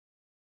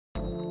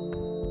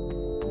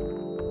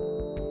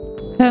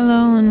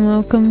Hello and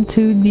welcome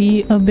to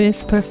the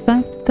Abyss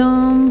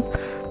Perfectum.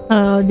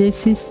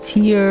 This is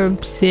tier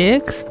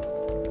 6.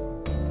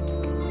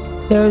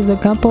 There's a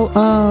couple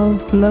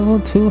of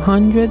level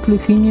 200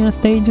 Lufenia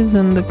stages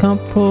and a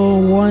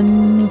couple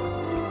one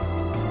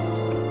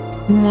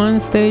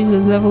stage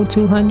is level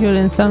 200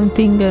 and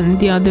something, and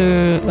the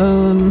other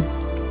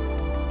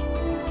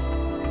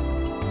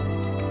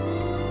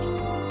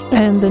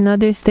and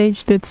another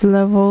stage that's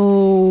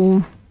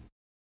level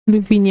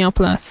Lufenia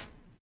plus,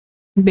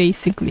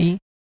 basically.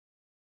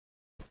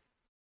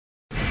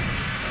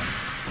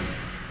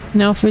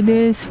 Now for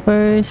this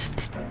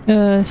first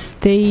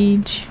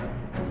stage,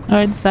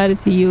 I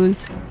decided to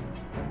use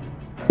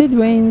Sid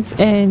Reigns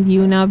and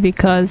Yuna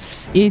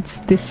because it's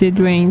the Sid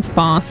Reigns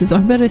bosses, or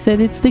better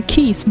said, it's the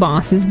Keys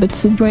bosses, but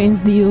Sid Reigns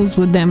deals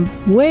with them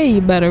way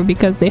better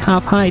because they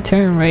have high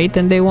turn rate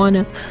and they want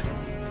to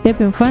step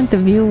in front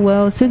of you.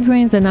 Well, Sid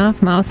Reigns and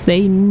Aphmau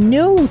say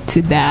no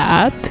to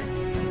that.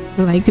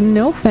 Like,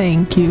 no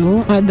thank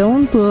you, I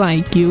don't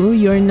like you,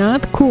 you're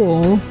not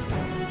cool,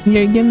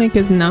 your gimmick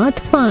is not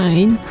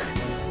fine.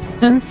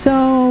 And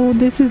so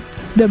this is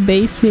the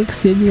basic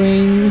Sid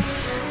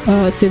Reigns,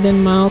 Sid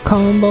and Mao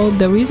combo.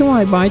 The reason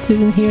why Bart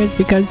isn't here is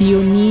because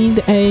you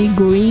need a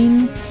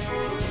green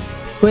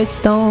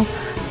crystal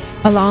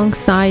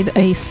alongside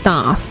a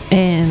staff,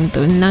 and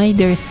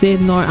neither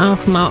Sid nor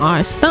Aphmau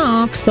are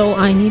staff, so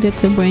I needed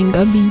to bring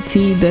a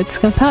BT that's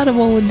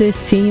compatible with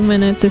this team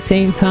and at the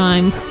same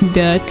time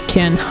that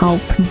can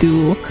help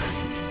do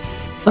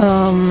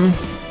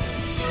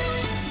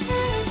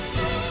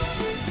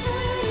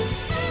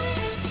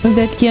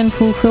that can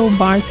fulfill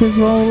Bart's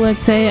role,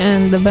 let's say.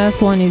 And the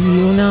best one is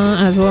Yuna,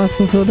 as well as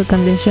fulfill the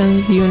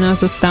conditions.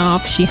 Yuna's a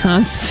staff, she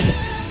has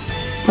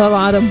a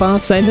lot of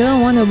buffs. I didn't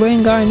want to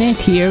bring Garnet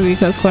here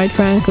because, quite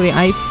frankly,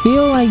 I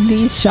feel like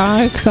these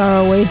sharks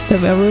are a waste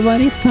of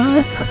everybody's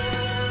time.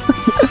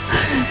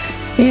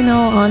 You know,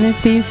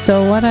 honestly.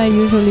 So what I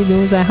usually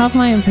do is I have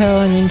my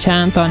Imperil and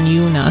Enchant on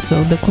Yuna,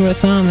 so the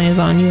Kurosame is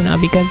on Yuna,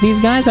 because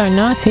these guys are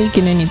not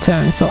taking any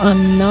turns, so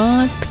I'm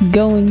not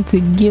going to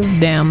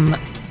give them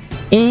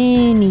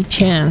any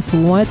chance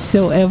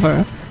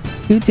whatsoever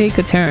to take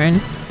a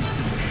turn.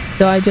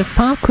 So I just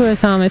pop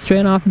Kurosame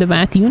straight off the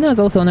bat. Yuna's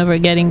also never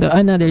getting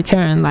another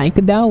turn, like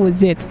that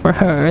was it for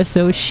her.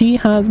 So she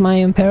has my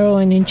Imperil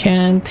and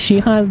Enchant, she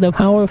has the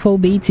powerful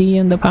BT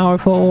and the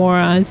powerful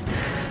auras.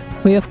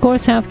 We of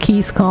course have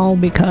Keys Call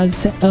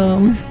because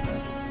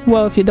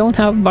well, if you don't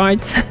have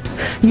Bards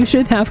you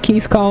should have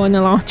Keys Call in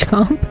a launch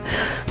comp.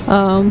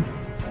 So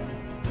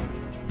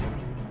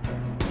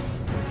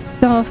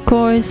of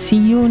course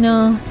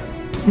Yuna,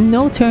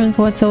 no turns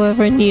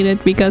whatsoever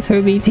needed because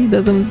her BT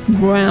doesn't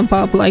ramp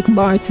up like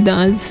Bart's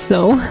does,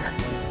 so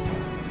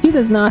she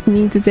does not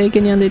need to take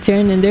any other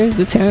turn. And there's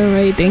the turn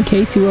rate, in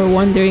case you were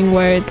wondering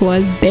where it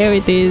was. There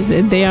it is.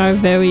 They are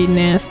very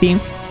nasty.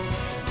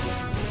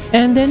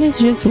 And then it's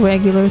just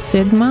regular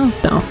Sid Mao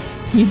stuff.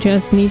 You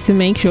just need to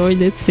make sure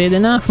that Sid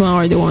and Aphmau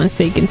are the ones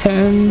taking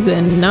turns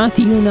and not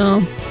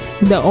Yuna.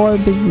 The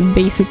orb is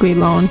basically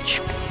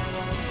launch.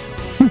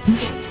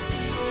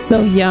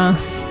 So yeah,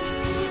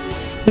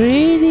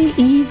 really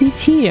easy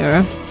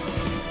tier.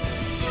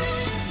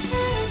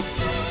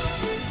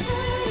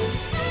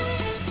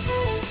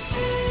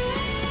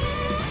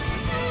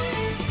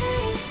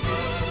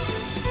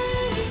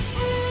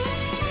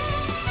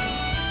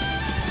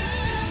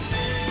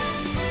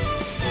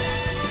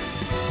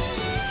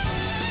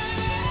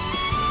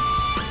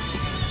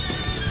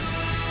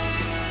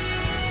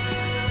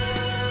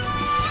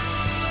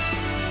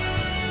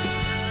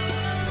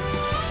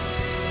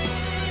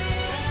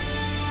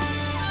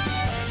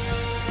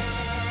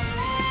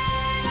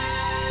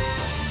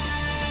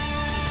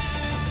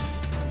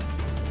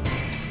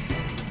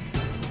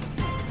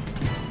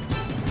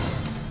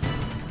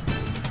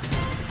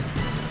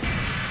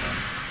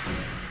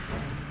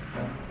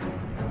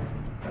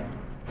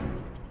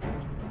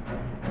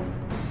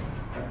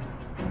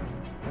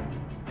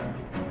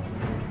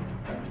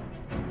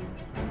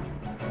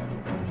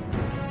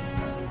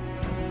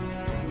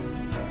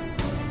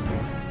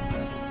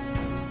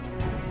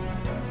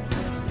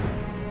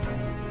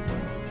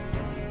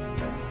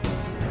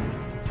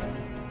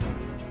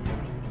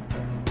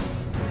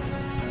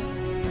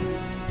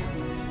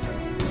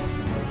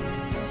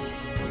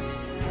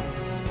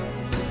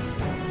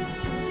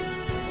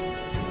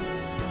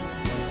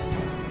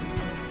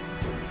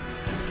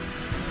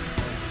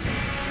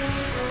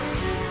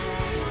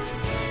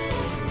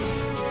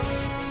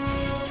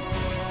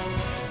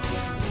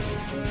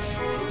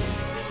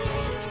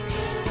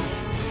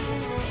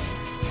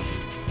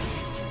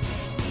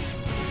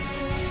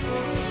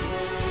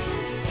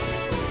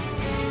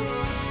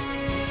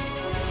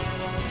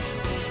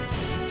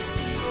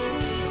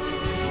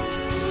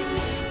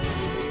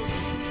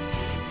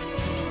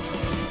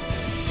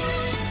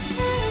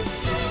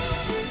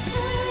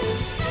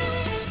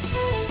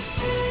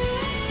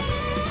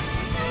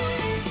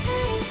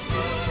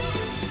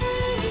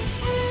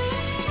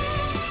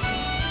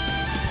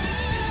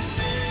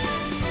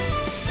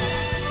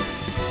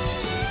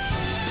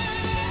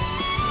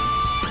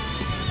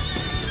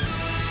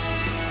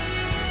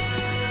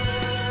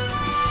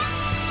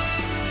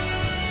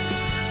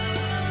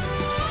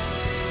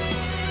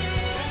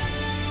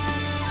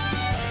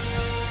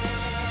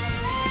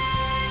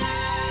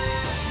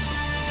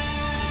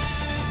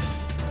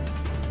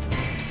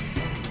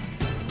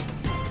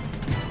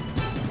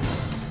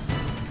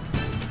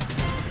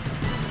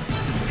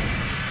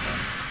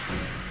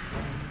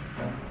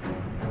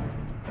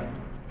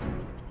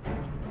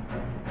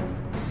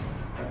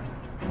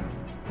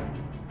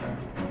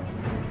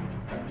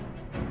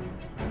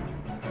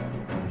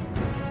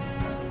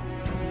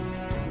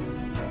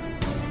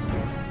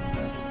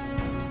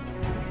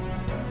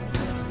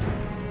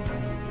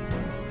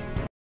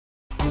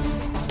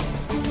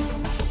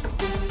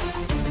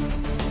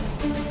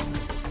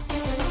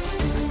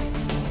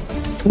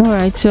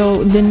 Alright,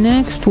 so the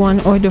next one,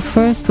 or the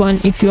first one,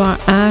 if you are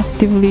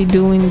actively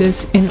doing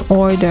this in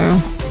order,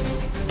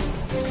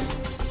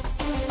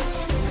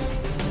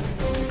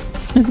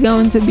 is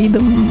going to be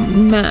the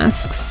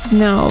masks.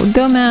 Now,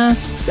 the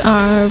masks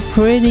are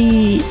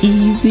pretty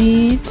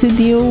easy to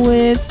deal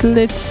with,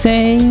 let's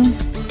say.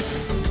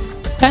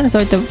 Kind of,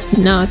 sort of,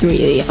 not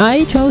really.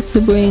 I chose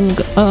to bring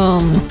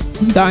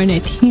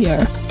Garnet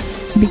here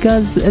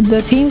because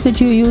the teams that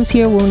you use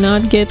here will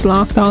not get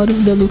locked out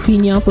of the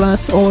Lufenia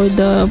Plus or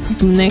the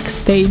next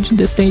stage,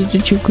 the stage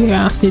that you clear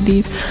after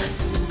these.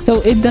 So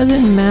it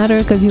doesn't matter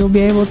because you'll be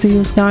able to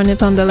use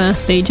Garnet on the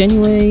last stage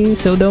anyway.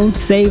 So don't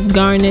save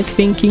Garnet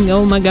thinking,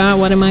 oh my god,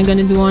 what am I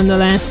gonna do on the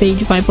last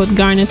stage if I put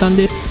Garnet on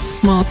this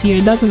small tier.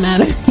 It doesn't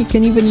matter. You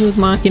can even use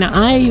Machina.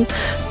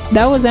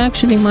 That was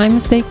actually my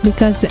mistake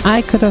because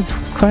I could have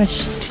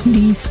crushed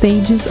these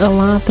stages a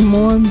lot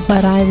more,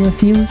 but I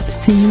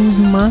refused to use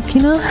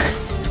Machina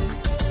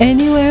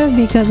anywhere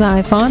because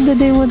I thought that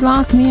they would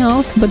lock me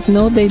out, but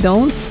no, they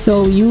don't.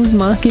 So use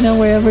Machina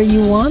wherever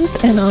you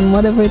want and on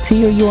whatever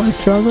tier you are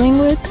struggling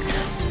with.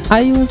 I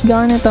used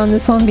Garnet on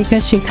this one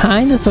because she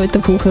kinda sort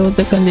of fulfilled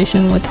the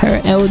condition with her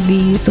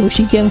LD, so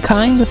she can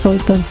kinda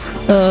sort of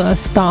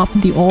stop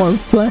the orb.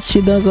 Plus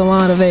she does a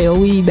lot of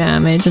AoE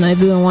damage, and I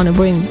didn't want to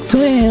bring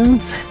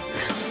twins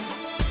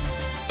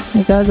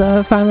because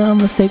if I'm not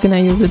mistaken I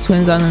used the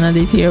twins on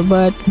another tier.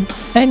 But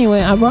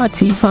anyway, I brought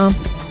Tifa,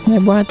 I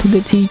brought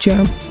the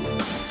teacher,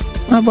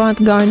 I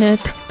brought Garnet.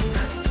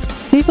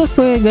 Tifa's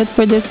pretty good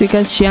for this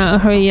because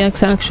her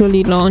EX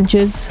actually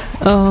launches.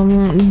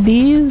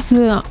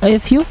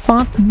 If you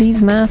fought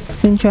these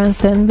masks in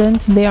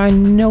Transcendence, they are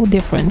no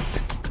different.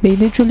 They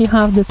literally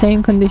have the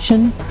same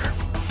condition.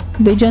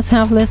 They just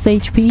have less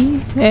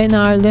HP and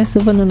are less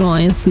of an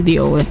annoyance to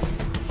deal with.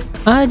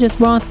 I just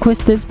brought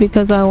Quistis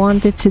because I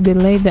wanted to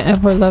delay the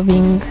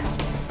ever-loving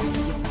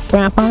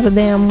crap out of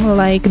them.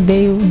 Like,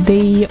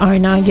 they are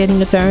not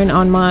getting a turn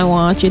on my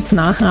watch. It's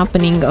not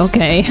happening,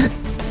 okay?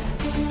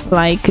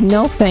 Like,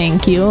 no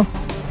thank you.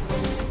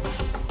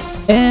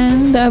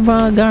 And I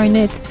brought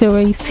Garnet to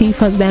raise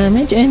Tifa's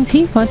damage and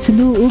Tifa to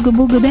do Ooga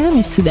Booga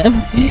damage to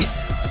them.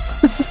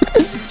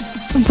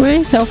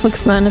 Pretty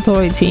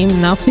self-explanatory team,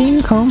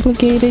 nothing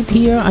complicated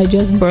here. I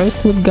just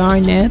burst with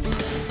Garnet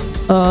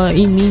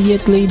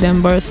immediately,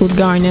 then burst with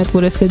Garnet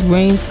with a Sid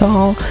Rain's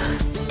call,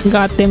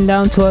 got them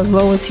down to as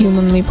low as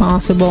humanly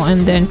possible,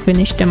 and then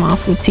finished them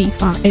off with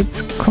Tifa.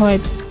 It's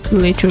quite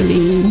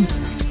literally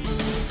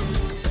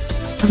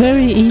a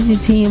very easy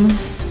team.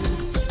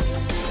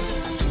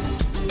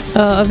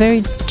 A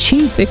very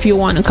cheap, if you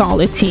want to call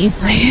it, team.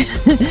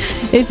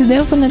 It's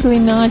definitely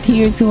not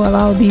here to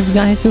allow these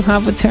guys to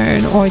have a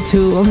turn or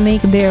to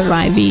make their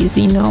life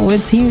easy. No,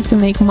 it's here to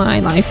make my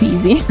life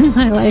easy.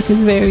 My life is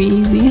very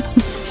easy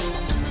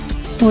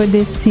with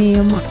this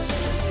team.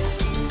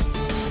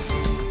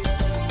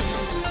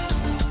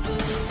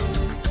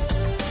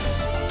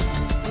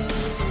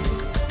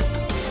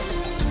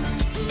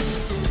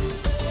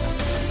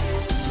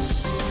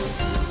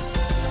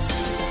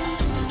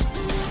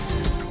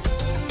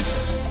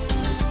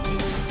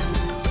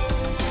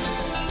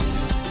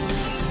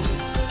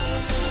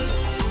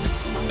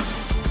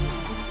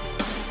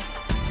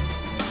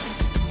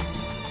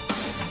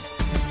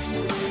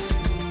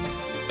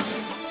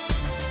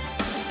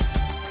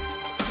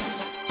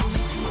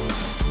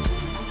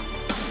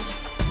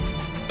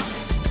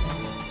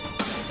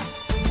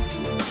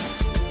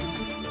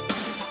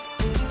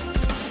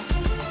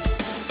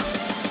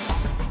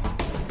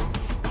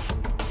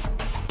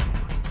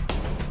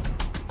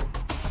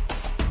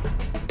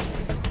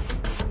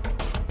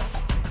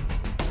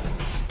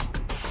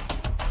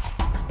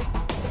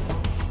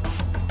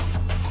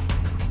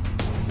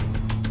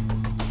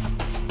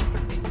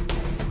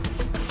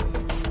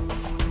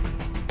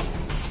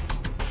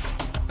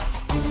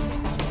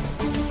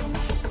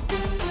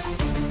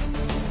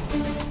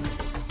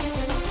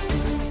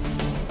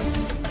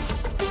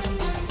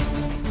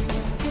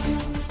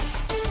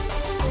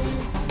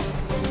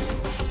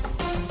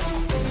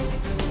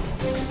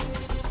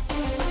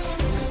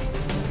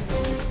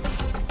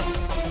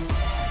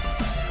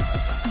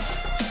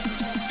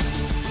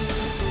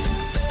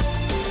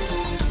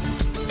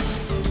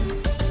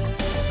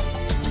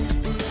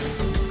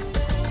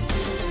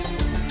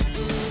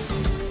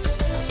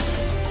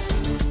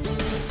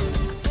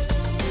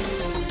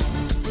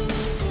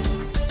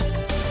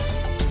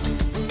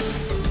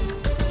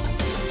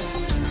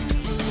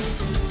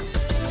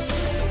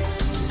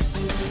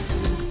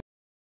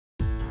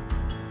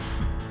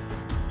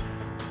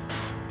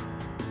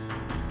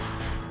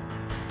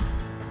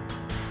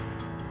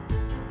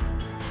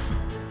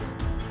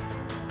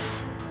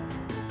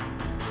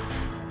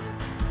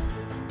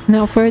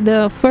 Now for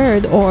the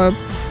third, or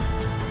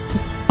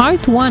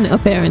part 1,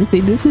 apparently.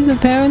 This is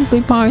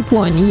apparently part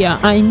 1. Yeah,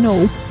 I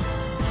know.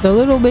 It's a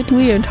little bit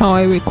weird how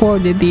I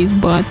recorded these,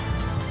 but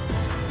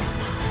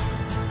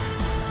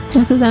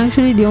this is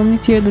actually the only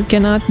tier that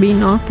cannot be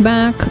knocked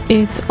back.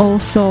 It's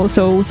also,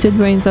 so Sid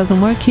Rains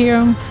doesn't work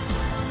here.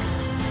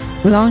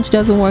 Launch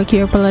doesn't work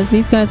here. Plus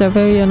these guys are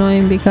very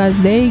annoying because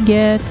they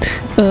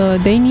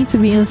need to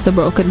be insta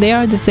broken. They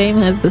are the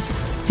same as the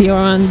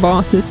Sioran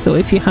bosses, so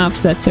if you have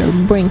Setzer,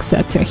 bring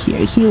Setzer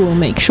here. He will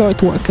make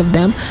short work of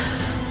them.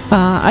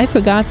 I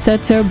forgot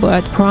Setzer,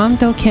 but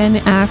Prompto can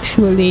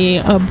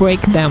actually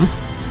break them,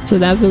 so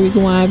that's the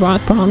reason why I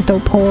brought Prompto,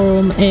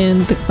 Porum,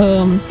 and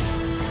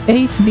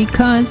Ace,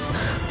 because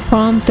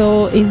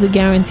Prompto is a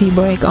guarantee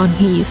break on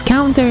his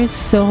counters.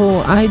 So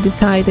I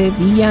decided,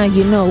 yeah,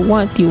 you know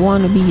what, you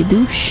want to be a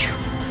douche,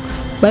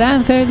 but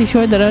I'm fairly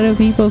sure that other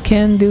people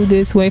can do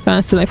this way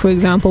faster. Like for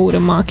example with a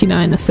Machina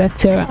and a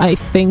Setzer, I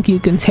think you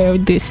can tear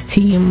this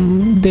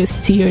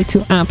tier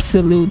to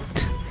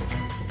absolute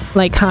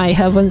like high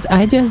heavens.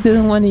 I just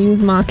didn't want to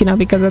use Machina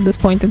because at this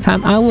point in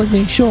time I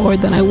wasn't sure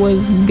that I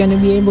was gonna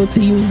be able to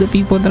use the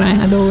people that I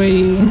had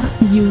already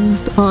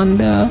used on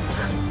the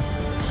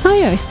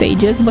higher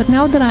stages. But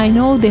now that I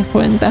know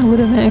different, I would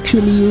have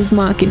actually used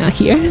Machina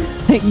here.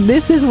 Like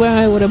this is where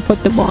I would have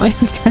put the boy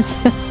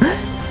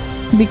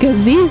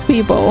because these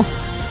people,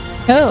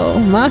 oh,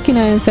 Machina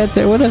and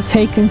Setzer would have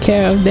taken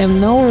care of them,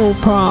 no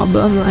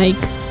problem, like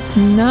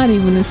not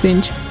even a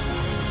cinch.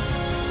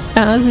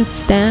 As it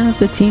stands,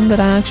 the team that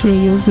I actually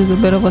used is a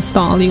bit of a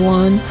stally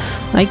one.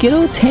 Like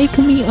it'll take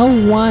me a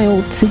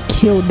while to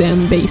kill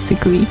them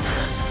basically.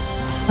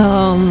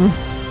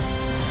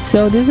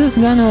 So this is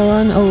gonna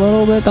run a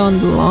little bit on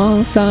the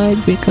long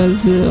side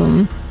because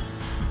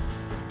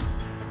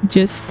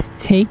just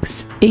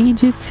takes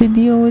ages to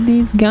deal with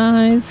these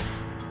guys,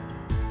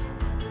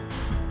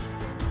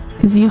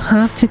 because you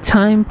have to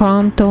time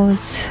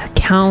Prompto's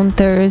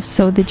counters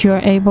so that you're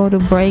able to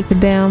break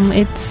them.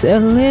 It's a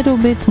little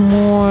bit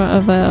more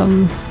of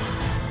a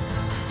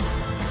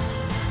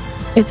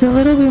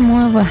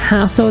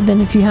hassle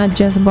than if you had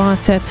just bought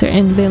Setzer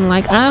and been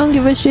like, I don't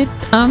give a shit,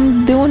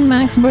 I'm doing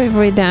max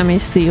bravery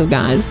damage to you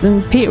guys,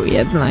 and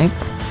period. Like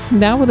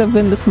that would have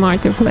been the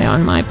smarter play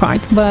on my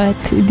part, but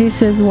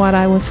this is what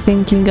I was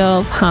thinking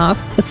of, half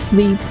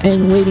asleep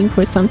and waiting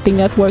for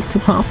something at work to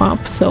pop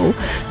up. So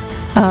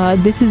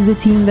this is the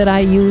team that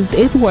I used.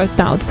 It worked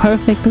out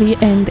perfectly,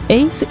 and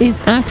Ace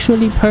is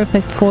actually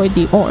perfect for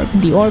the orb.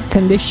 The orb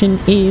condition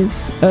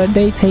is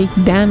they take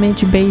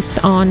damage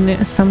based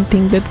on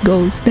something that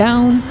goes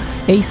down.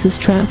 Ace's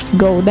traps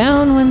go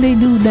down when they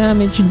do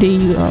damage. They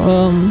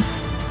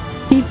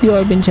keep the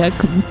orb in check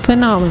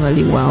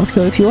phenomenally well.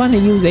 So if you want to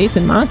use Ace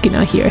and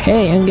Machina here,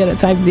 hey, and get a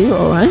type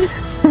 0 run,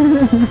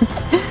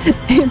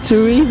 it's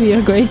really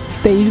a great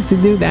stage to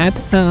do that.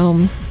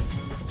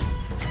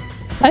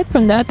 Aside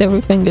from that,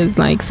 everything is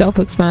like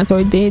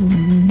self-explanatory. They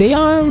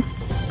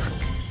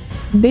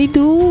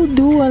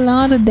do a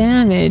lot of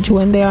damage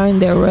when they are in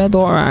their red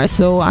aura.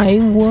 So I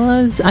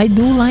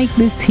do like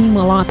this team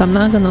a lot. I'm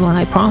not gonna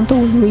lie,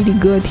 Prompto was really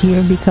good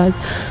here, because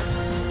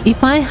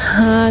if I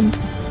had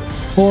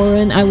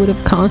Orin, I would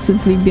have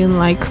constantly been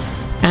like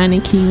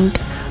panicking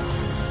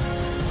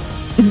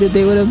that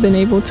they would have been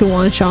able to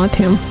one-shot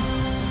him.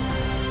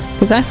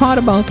 Because I thought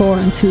about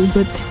Orin too,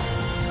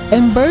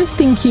 and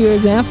bursting here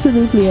is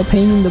absolutely a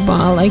pain in the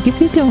butt. Like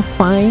if you can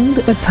find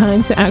a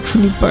time to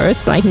actually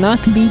burst, like not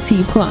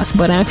BT plus,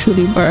 but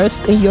actually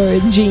burst, you're a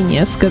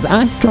genius, because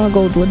I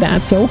struggled with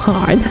that so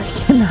hard. I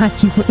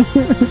cannot even.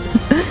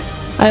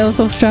 I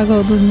also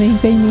struggled with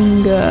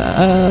maintaining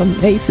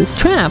Ace's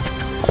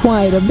trapped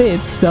quite a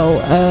bit, so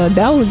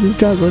that was a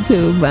struggle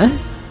too, but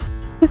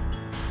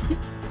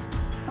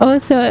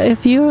also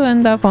if you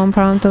end up on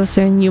Prompto's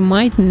turn, you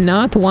might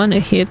not want to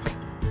hit.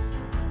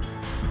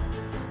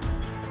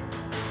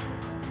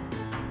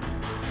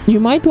 You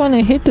might want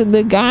to hit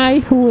the guy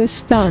who is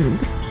stunned,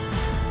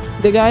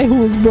 the guy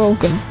who is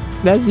broken.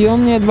 That's the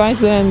only advice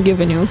that I'm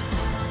giving you,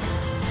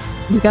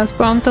 because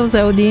Prompto's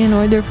LD, in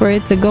order for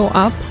it to go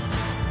up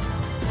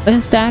in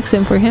stacks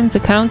and for him to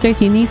counter,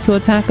 he needs to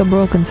attack a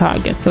broken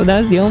target. So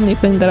that's the only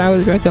thing that I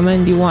would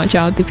recommend you watch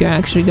out if you're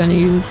actually going to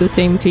use the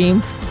same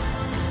team.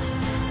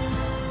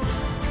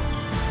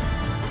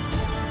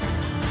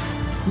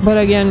 But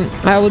again,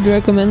 I would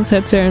recommend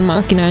Setzer and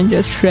Machina and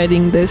just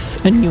shredding this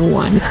a new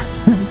one.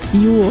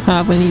 You will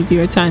have an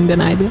easier time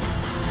than I do.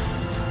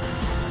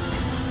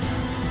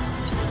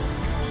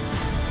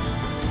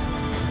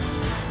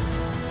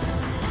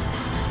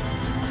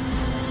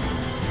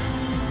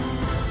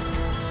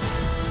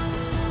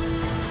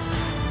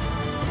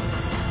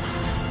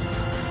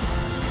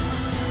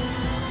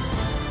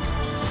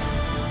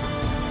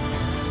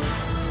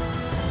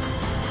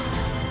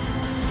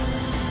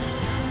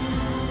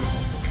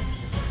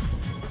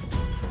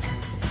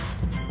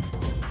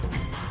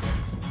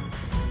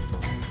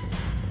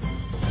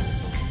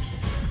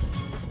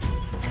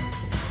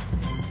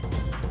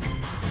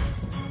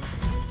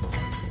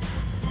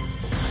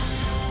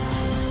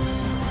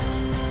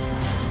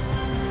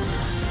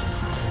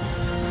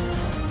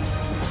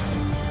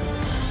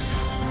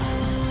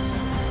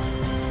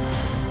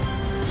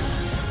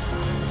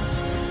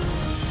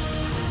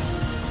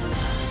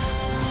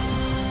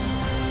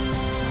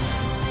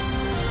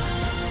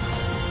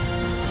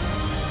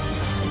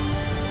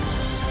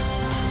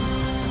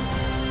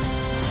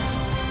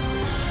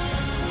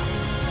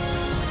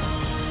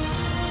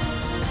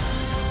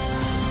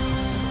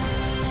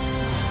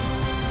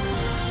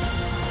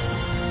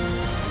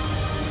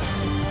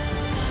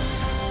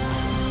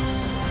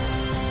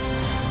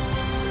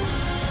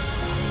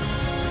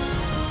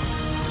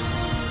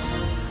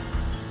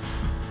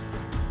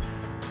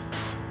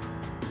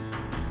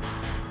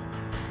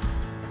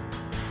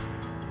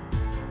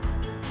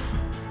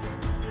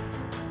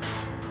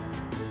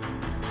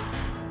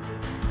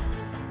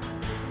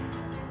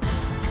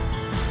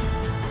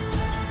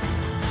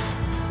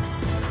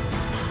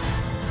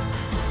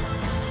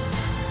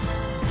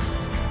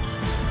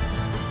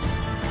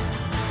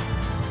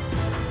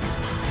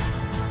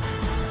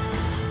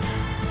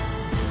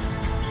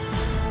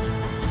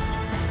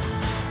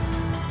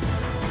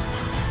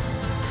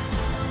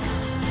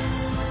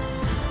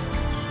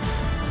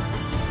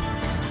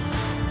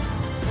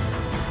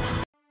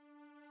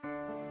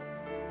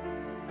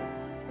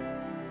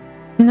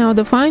 Now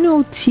the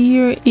final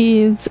tier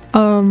is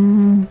a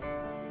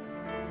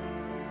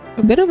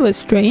bit of a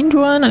strange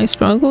one. I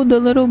struggled a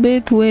little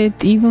bit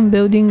with even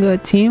building a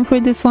team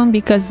for this one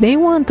because they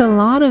want a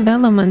lot of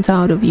elements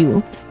out of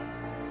you.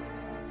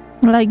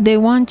 Like they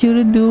want you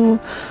to do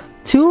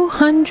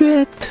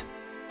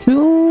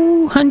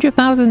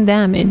 200,000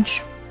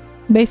 damage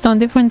based on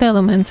different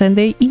elements, and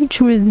they each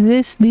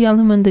resist the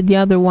element that the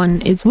other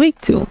one is weak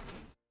to.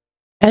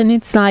 And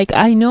it's like,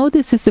 I know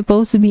this is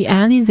supposed to be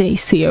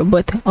Alize's here,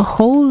 but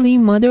holy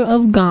mother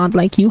of God,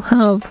 like you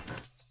have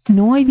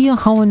no idea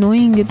how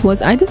annoying it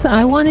was. I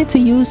wanted to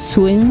use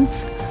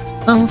twins.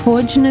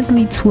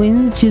 Unfortunately,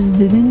 twins just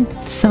didn't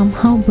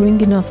somehow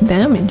bring enough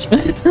damage.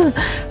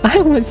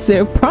 I was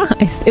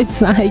surprised.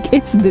 It's like,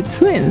 it's the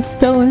twins.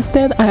 So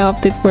instead, I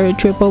opted for a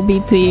triple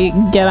BT.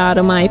 Get out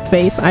of my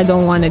face. I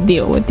don't want to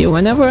deal with you.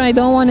 Whenever I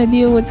don't want to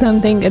deal with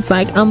something, it's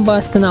like, I'm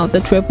busting out the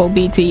triple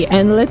BT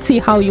and let's see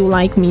how you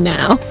like me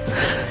now.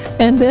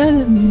 And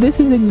then this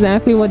is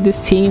exactly what this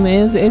team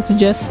is. It's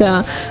just,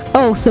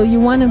 oh, so you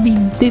want to be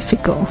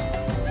difficult.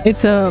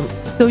 So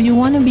you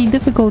want to be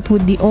difficult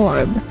with the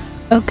orb.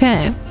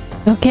 Okay,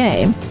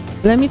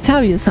 let me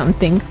tell you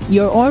something.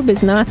 Your orb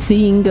is not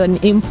seeing an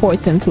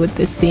importance with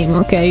this team,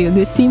 okay?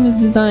 This team is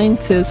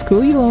designed to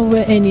screw you over,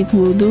 and it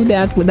will do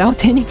that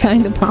without any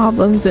kind of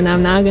problems, and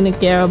I'm not gonna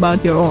care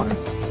about your orb.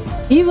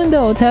 Even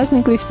though,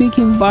 technically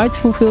speaking, Bart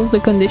fulfills the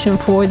condition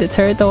for the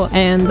turtle,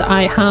 and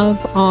I have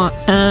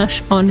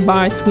Ash on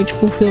Bart, which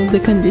fulfills the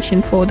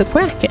condition for the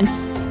Kraken.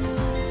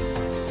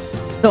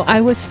 So I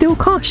was still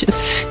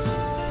cautious.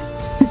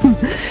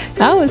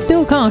 I was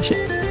still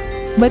cautious.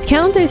 But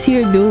counters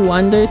here do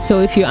wonders, so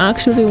if you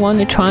actually want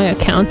to try a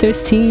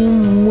counters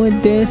team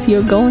with this,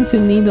 you're going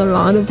to need a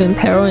lot of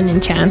Impero and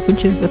Enchant,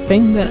 which is the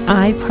thing that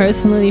I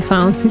personally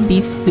found to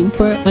be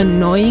super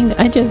annoying.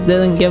 I just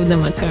didn't give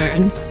them a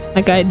turn.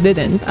 Like, I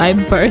didn't. I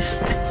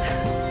burst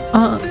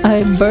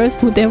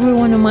with every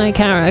one of my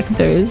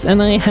characters, and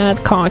I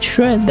had caught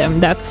shred them.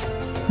 That's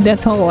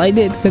all I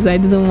did, because I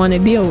didn't want to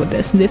deal with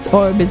this. This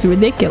orb is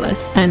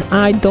ridiculous, and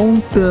I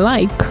don't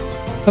like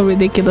a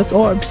ridiculous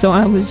orb, so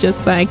I was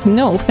just like,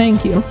 no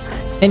thank you.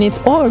 And it's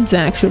orbs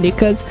actually,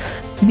 because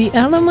the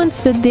elements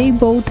that they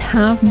both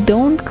have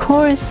don't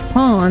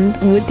correspond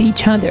with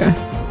each other,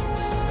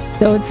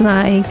 so it's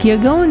like you're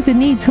going to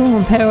need to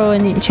Impero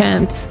and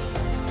Enchant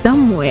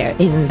somewhere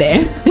in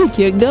there.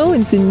 You're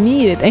going to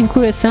need it, and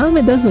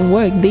Kurasame doesn't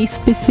work. They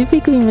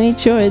specifically made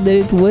sure that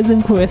it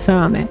wasn't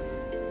Kurasame,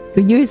 so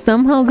you're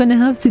somehow gonna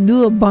have to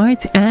do a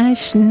Bart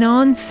Ash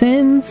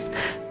nonsense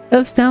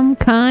of some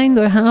kind,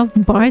 or have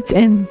Bart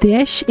and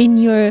Dash in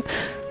your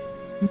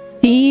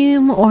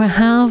team, or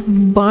have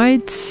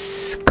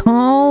Bart's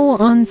call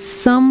on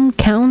some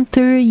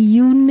counter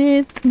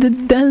unit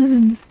that does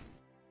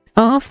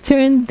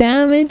off-turn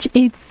damage.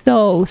 It's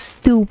so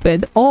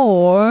stupid.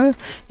 Or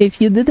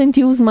if you didn't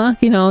use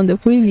Machina on the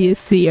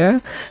previous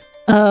year,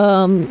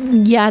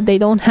 yeah, they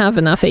don't have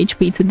enough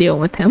HP to deal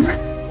with him.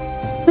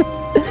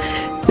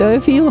 So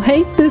if you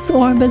hate this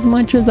orb as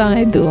much as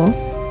I do,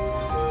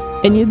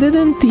 and you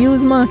didn't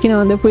use Machina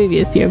on the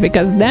previous tier,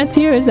 because that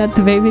tier is at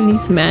the very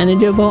least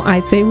manageable,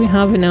 I'd say we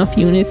have enough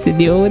units to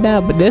deal with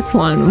that, but this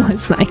one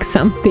was like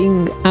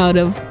something out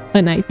of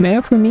a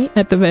nightmare for me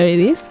at the very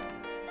least.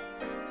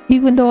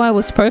 Even though I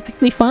was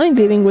perfectly fine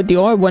dealing with the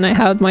orb when I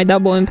had my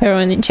double Impero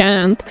and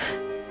Enchant,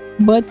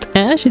 but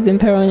Ash's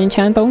Impero and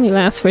Enchant only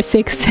lasts for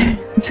 6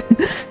 turns,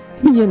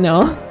 you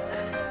know.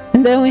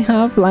 And then we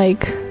have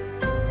like,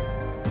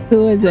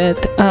 who is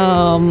it?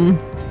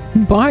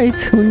 Bart,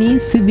 who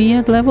needs to be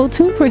at level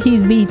 2 for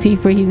his BT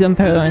for his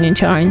Impero and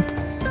Enchant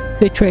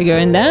to trigger,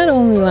 and that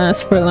only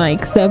lasts for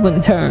like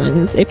 7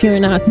 turns if you're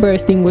not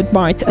bursting with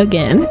Bart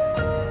again.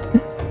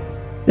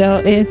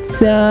 So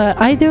it's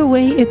either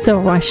way, it's a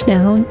rush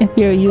down if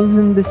you're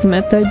using this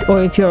method,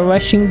 or if you're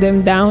rushing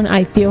them down.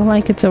 I feel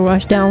like it's a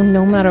rush down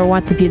no matter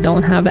what if you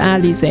don't have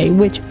Alize,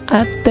 which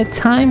at the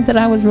time that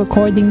I was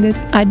recording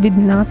this, I did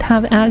not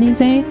have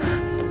Alize.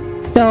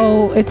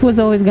 So it was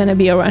always gonna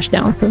be a rush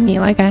down for me.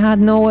 Like, I had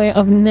no way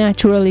of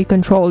naturally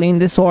controlling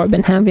this orb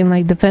and having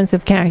like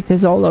defensive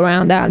characters all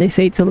around Alice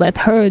to let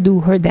her do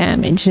her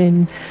damage.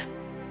 And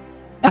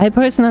I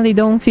personally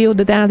don't feel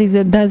that Alice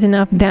does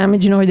enough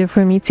damage in order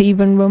for me to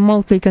even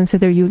remotely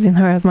consider using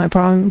her as my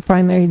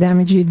primary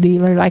damage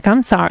dealer. Like,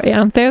 I'm sorry,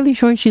 I'm fairly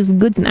sure she's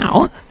good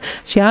now.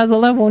 She has a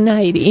level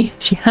 90,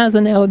 she has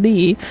an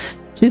LD,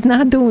 she's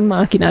not doing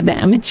Machina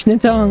damage,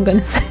 that's all I'm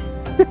gonna say.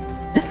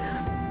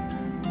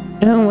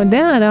 And with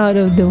that out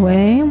of the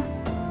way,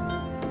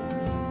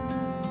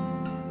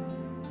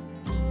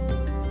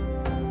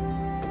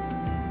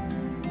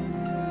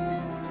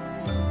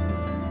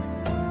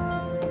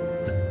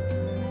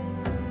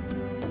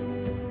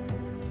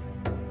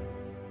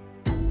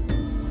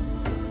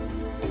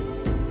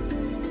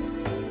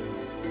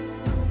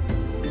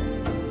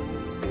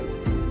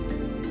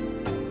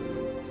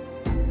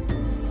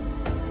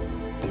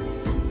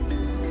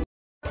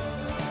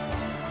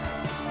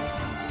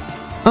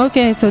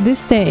 okay, so this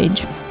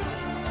stage,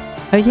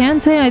 I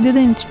can't say I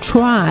didn't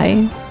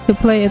try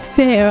to play it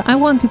fair, I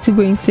wanted to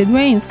bring Sid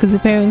Reigns because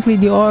apparently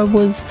the orb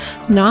was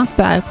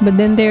knockback, but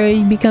then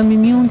they become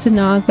immune to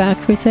knockback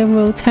for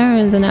several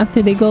turns, and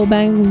after they go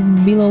back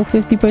below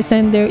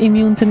 50%, they're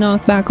immune to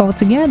knockback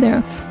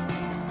altogether.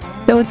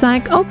 So it's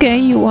like, okay,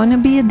 you wanna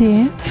be a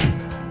dick?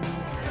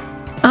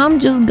 I'm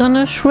just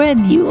gonna shred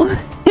you.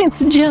 It's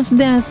just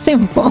that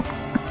simple.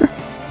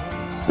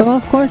 So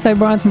of course I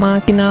brought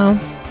Machina.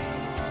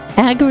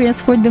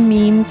 Agrius for the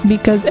memes,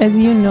 because as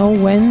you know,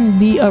 when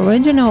the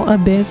original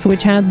Abyss,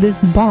 which had this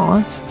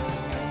boss,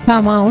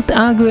 come out,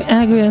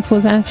 Agrius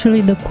was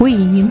actually the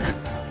queen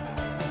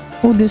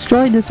who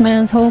destroyed this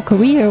man's whole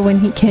career when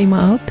he came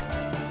out,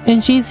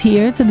 and she's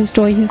here to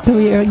destroy his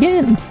career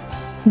again.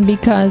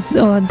 Because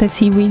does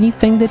he really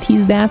think that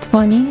he's that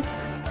funny?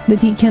 That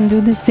he can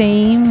do the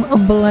same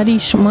bloody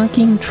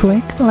schmucking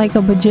trick like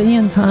a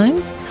bajillion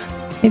times?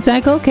 It's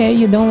like, okay,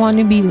 you don't want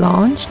to be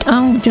launched?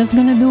 I'm just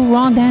gonna do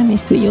raw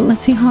damage to you.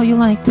 Let's see how you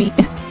like me.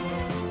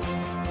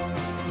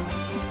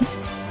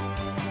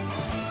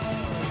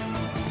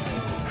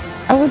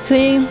 I would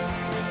say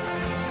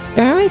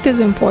turn rate is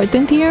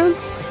important here.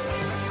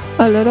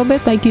 A little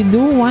bit, like you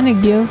do want to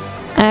give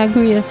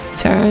Agrius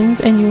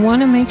turns, and you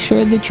want to make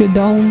sure that you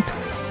don't...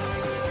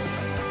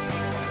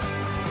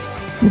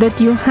 that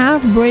you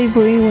have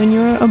bravery when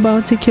you're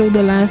about to kill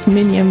the last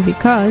minion,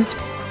 because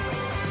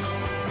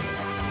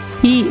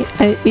he,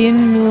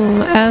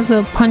 as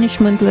a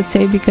punishment, let's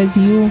say, because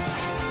you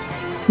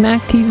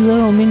smacked these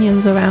little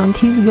minions around,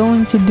 he's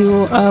going to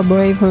do a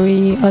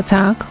bravery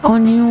attack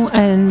on you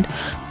and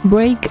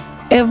break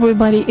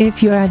everybody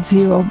if you're at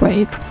 0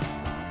 brave.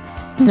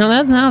 Now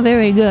that's not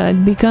very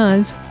good,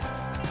 because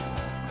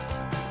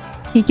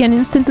he can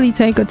instantly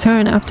take a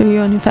turn after you,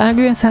 and if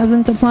Agrius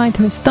hasn't applied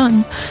her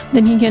stun,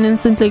 then he can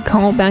instantly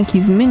call back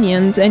his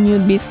minions, and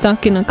you'd be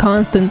stuck in a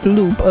constant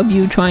loop of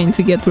you trying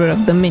to get rid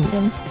of the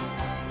minions.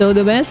 So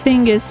the best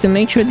thing is to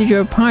make sure that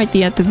your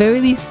party, at the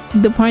very least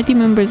the party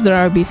members that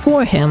are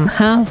before him,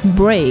 have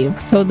Brave,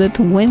 so that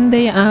when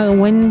they are,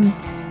 when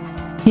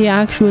he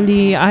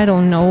actually, I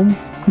don't know,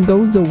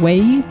 goes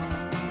away,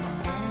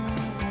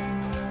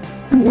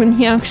 when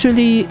he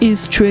actually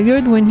is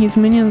triggered, when his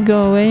minions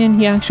go away and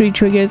he actually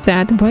triggers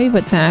that Brave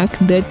attack,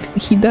 that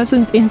he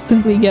doesn't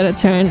instantly get a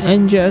turn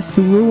and just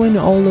ruin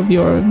all of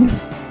your,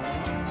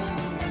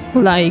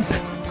 like,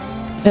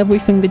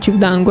 everything that you've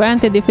done.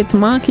 Granted, if it's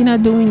Machina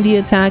doing the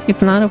attack,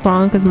 it's not a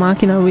problem because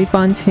Machina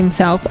refunds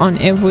himself on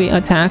every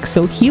attack,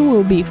 so he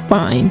will be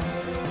fine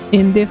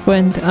in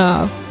different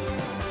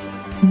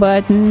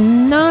but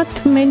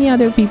not many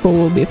other people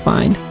will be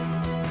fine.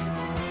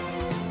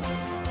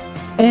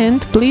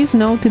 And please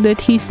note that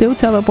he still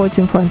teleports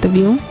in front of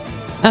you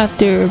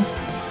after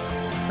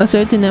a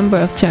certain number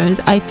of turns.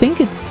 I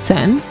think it's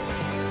 10,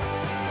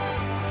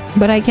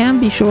 but I can't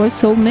be sure,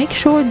 so make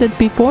sure that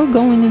before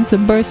going into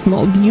burst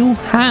mode you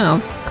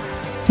have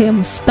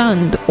him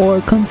stunned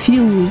or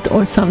confused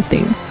or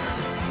something,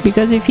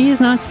 because if he is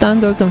not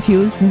stunned or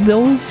confused,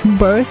 those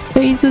burst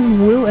phases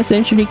will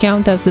essentially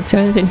count as the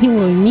turns, and he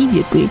will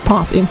immediately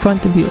pop in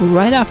front of you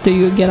right after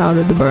you get out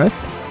of the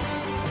burst.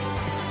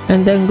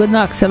 And then good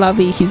luck, c'est la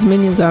vie, his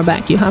minions are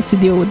back, you have to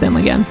deal with them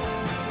again.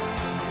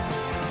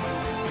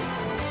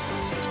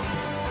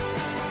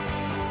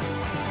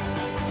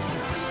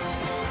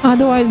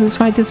 Otherwise, this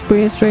fight is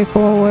pretty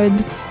straightforward.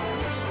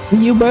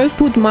 You burst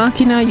with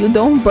Machina, you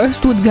don't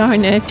burst with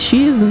Garnet.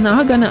 She is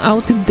not gonna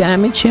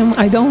out-damage him.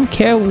 I don't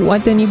care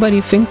what anybody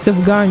thinks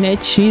of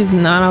Garnet, she is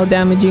not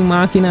out-damaging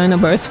Machina in a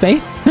burst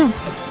phase.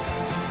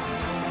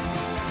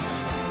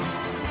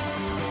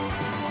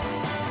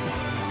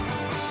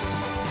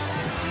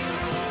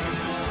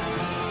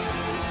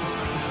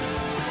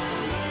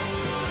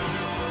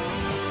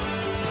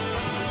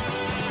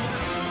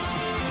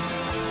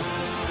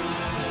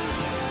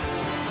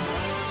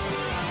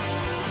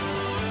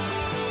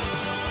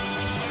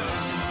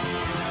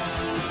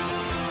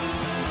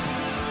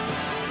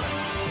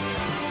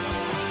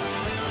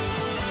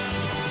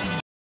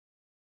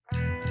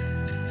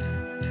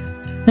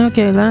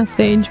 Okay, last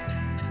stage.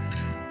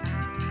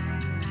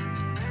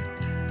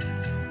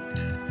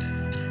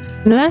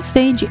 The last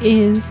stage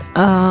is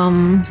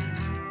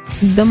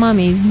the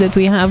mummies that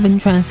we have in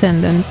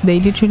Transcendence. They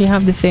literally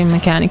have the same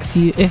mechanics.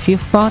 If you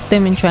fought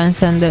them in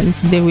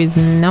Transcendence, there is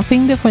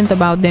nothing different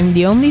about them.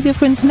 The only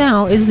difference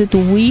now is that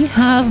we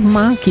have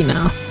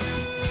Machina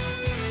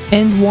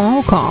and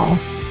Wall Call,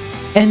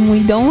 and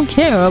we don't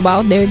care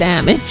about their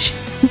damage.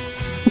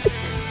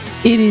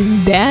 It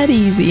is that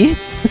easy.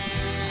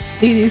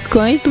 It is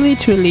quite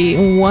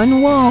literally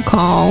one Wall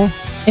Call,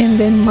 and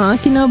then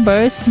Machina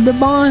bursts the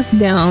boss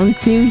down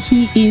till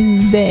he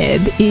is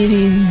dead. It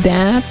is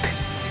that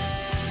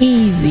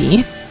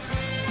easy.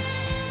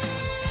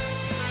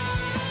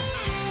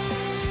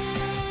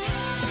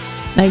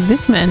 Like,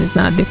 this man is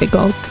not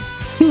difficult.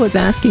 He was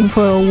asking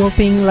for a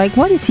whooping. Like,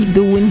 what is he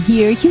doing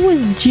here? He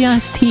was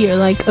just here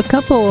like a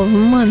couple of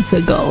months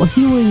ago.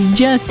 He was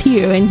just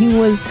here, and he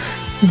was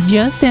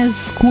just as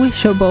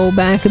squishable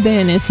back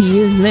then as he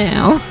is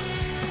now.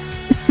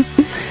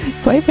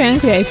 quite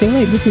frankly, I feel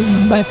like this is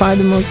by far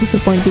the most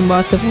disappointing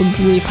boss that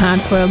we've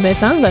had for a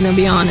best. I'm gonna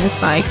be honest,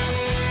 like,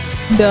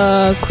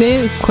 the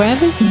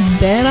crevice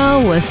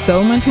beta was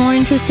so much more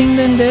interesting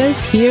than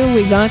this. Here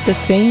we got the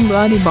same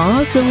bloody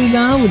boss that we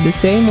got with the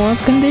same warp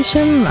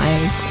condition,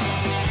 like,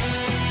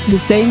 the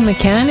same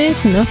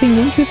mechanics, nothing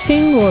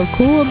interesting or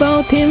cool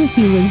about him.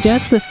 He was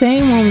just the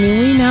same, only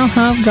we now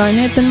have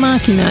Garnet and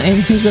Machina,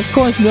 and he's of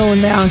course going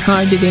down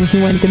harder than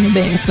he went in the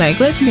base. Like,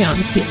 let's be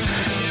honest here.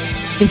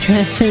 In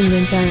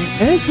Transcendent Giant,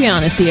 let's be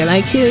honest here,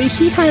 like,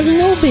 he has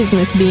no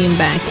business being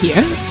back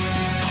here.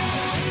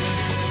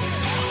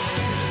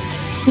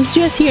 He's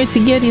just here to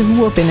get his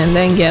whooping and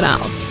then get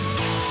out.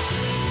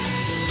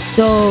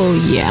 So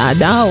yeah,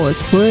 that was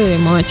pretty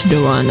much the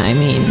run. I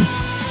mean,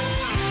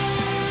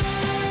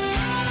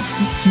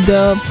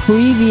 the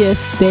previous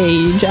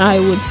stage, I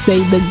would say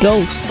the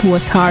ghost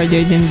was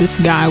harder than this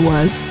guy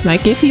was.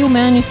 Like, if you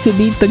manage to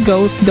beat the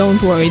ghost, don't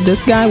worry,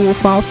 this guy will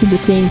fall to the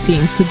same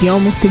team, to the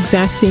almost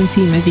exact same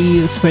team as you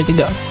used for the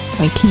ghost.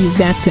 Like, he's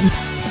that simple.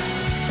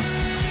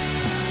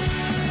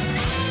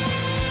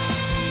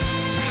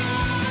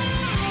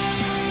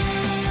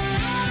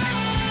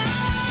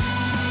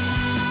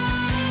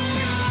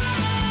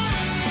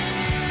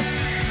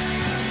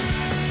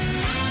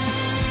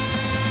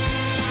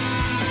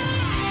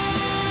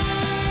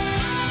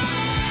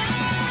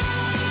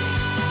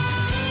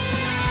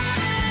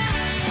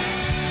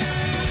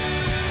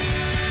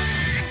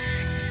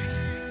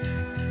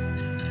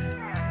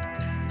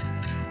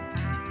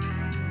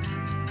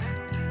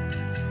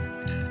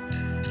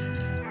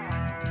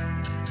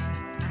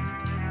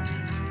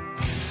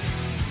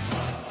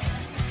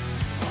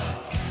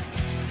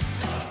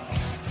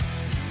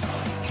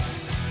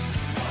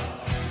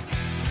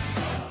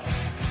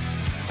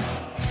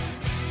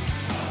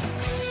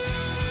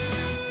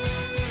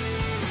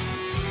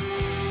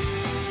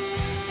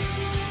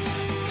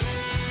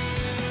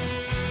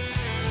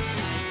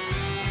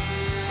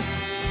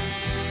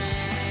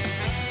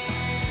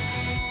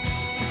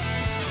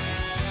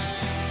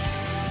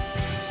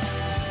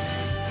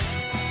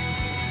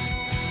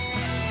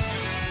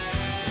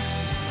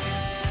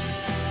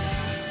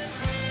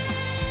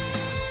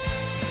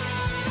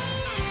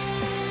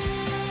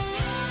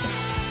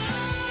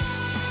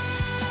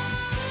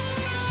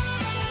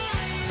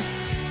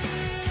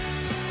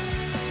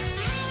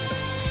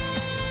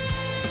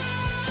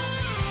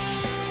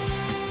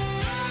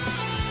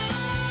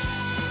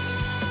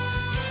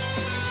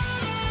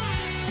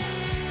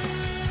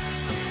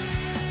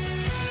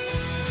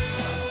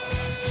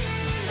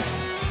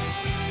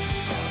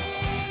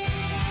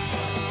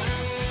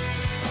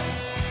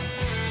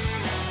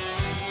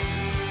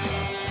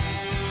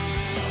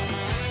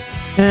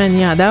 And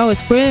yeah, that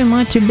was pretty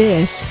much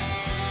this.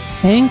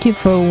 Thank you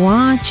for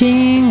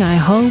watching. I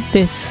hope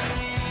this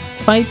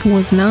fight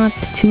was not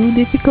too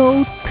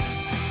difficult.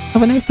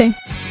 Have a nice day.